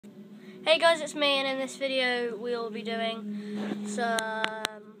Hey guys, it's me, and in this video we'll be doing some,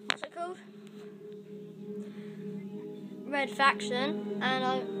 what's it called? Red Faction, and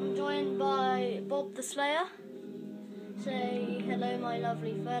I'm joined by Bob the Slayer. Say hello, my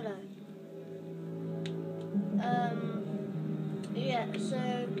lovely fellow. Yeah, so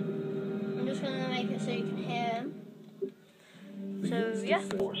I'm just gonna make it so you can hear him. So yeah.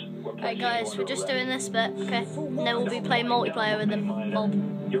 Alright guys, we're just doing this bit, okay? And then we'll be playing multiplayer with them, Bob.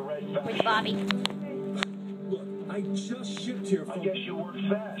 With Bobby. Look, I just shipped here from... I guess you work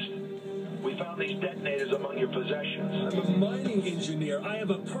fast. We found these detonators among your possessions. I'm a mining engineer. I have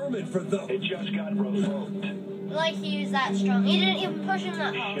a permit for those. It just got revoked. Like he was that strong. He didn't even push him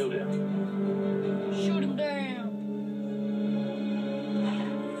that hard. Shoot him. Shoot him down.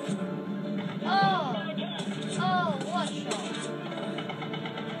 Oh, what shot?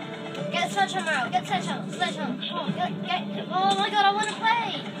 Get the sledgehammer out. Get the sledgehammer. Come on, get. Oh my god, I want to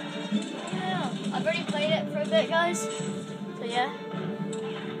play. Yeah. I've already played it for a bit, guys. So yeah.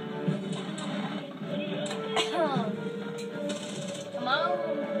 Come on.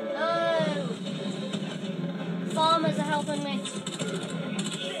 No. Farmers are helping me.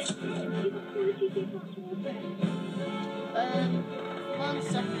 1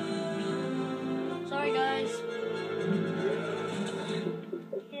 second. Sorry, guys.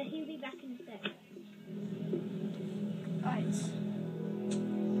 Yeah, he'll be back in a sec. Right.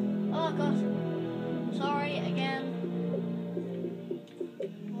 Oh god. Sorry again.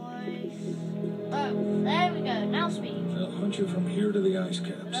 Voice. Oh, there we go. Now speak. I'll hunt you from here to the ice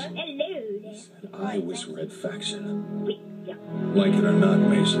caps. Hello there. I was Red Faction. Like it or not,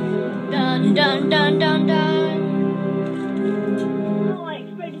 Mason. Dun dun dun dun dun. Oh, I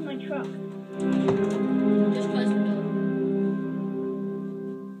exploded my truck. Just close the door.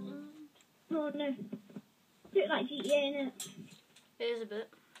 Oh no. Look like GTA, innit? It is a bit.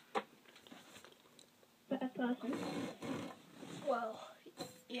 First person. Well,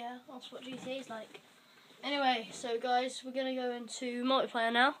 yeah, that's what GTA is like. Anyway, so guys, we're gonna go into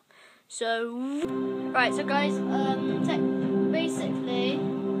multiplayer now. So, right, so guys, basically,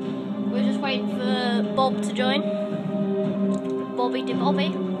 we're just waiting for Bob to join. Bobby de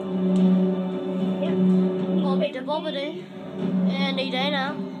Bobby. Yep. Bobby de Bobbity. Any day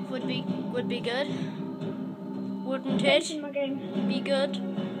now would be good. Wouldn't It's it in my game. be good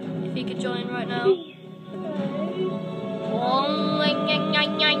if he could join right now?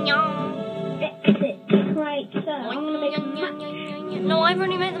 Exit. Right, so I'm gonna make a match. No, I've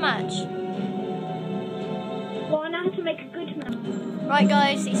already made the match. Well, I know how to make a good match. Right,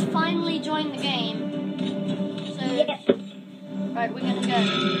 guys, he's finally joined the game. So, Yep. right, we're gonna go.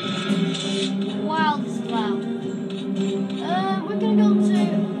 Wow, this is loud. We're gonna go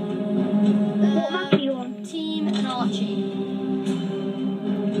What map are you on? to Team and Archie.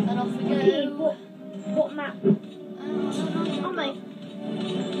 And off we Okay, go. what map? Oh my.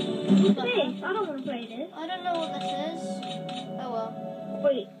 What's this? I don't want to play this. I don't know what this is. Oh well.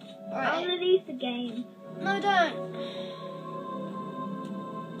 Wait. Alright. I'll release the game. No, don't.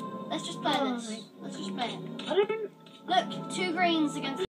 Let's just play Oh, this. right. Let's just play it. I don't. Look, 2 greens against